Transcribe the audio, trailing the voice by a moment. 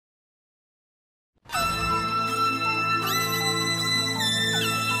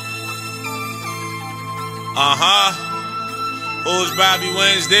WhoIsBravy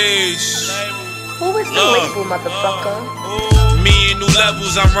Wednesdays. Who is the label, motherfucker? Me and new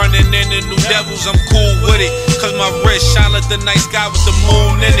levels, I'm running into new devils, I'm cool with it. Cause my wrist shine like the night sky with the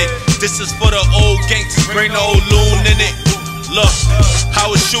moon in it. This is for the old gangsters, bring the old loon in it. Look, I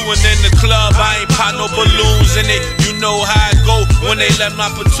was shooting in the club, I ain't pop no balloons in it. You know how I go when they let my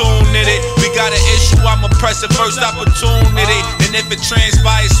platoon in it. We got an issue, I'ma press it first opportunity. And if it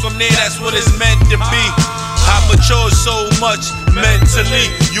transpires from there, that's what it's meant to be. I mature so much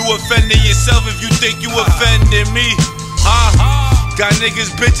mentally. You offending yourself if you think you offended me. Got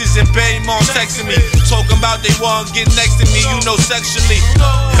niggas, bitches, and baby moms texting me, talking about they wanna get next to me, you know, sexually.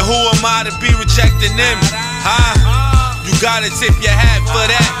 And who am I to be rejecting them? You gotta tip your hat for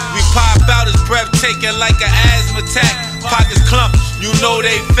that. We pop out his breath, taking like an asthma attack. Pockets clump, you know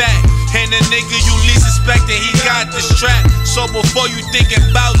they fat. And the nigga you least suspecting, he got the strap. So before you thinking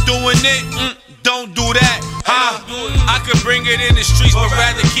about doing it, don't do that. I could bring it in the streets, but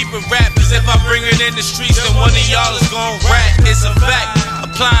rather keep it rap. Cause if I bring it in the streets, then one of y'all is gon' rap. It's a fact.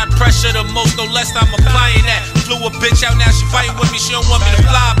 Applying pressure the most, no less I'm applying that. Flew a bitch out, now she fighting with me, she don't want me to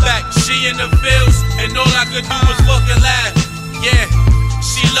fly back. She in the fields, and all I could do was fucking laugh. Yeah,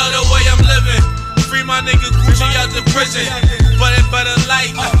 she love the way I'm living. Free my nigga Gucci out the prison. But it better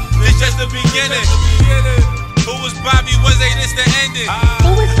light, it's just the beginning. WhoIsBravy Wednesday, this the ending.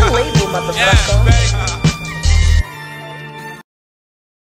 Who is the label, motherfucker? Yeah,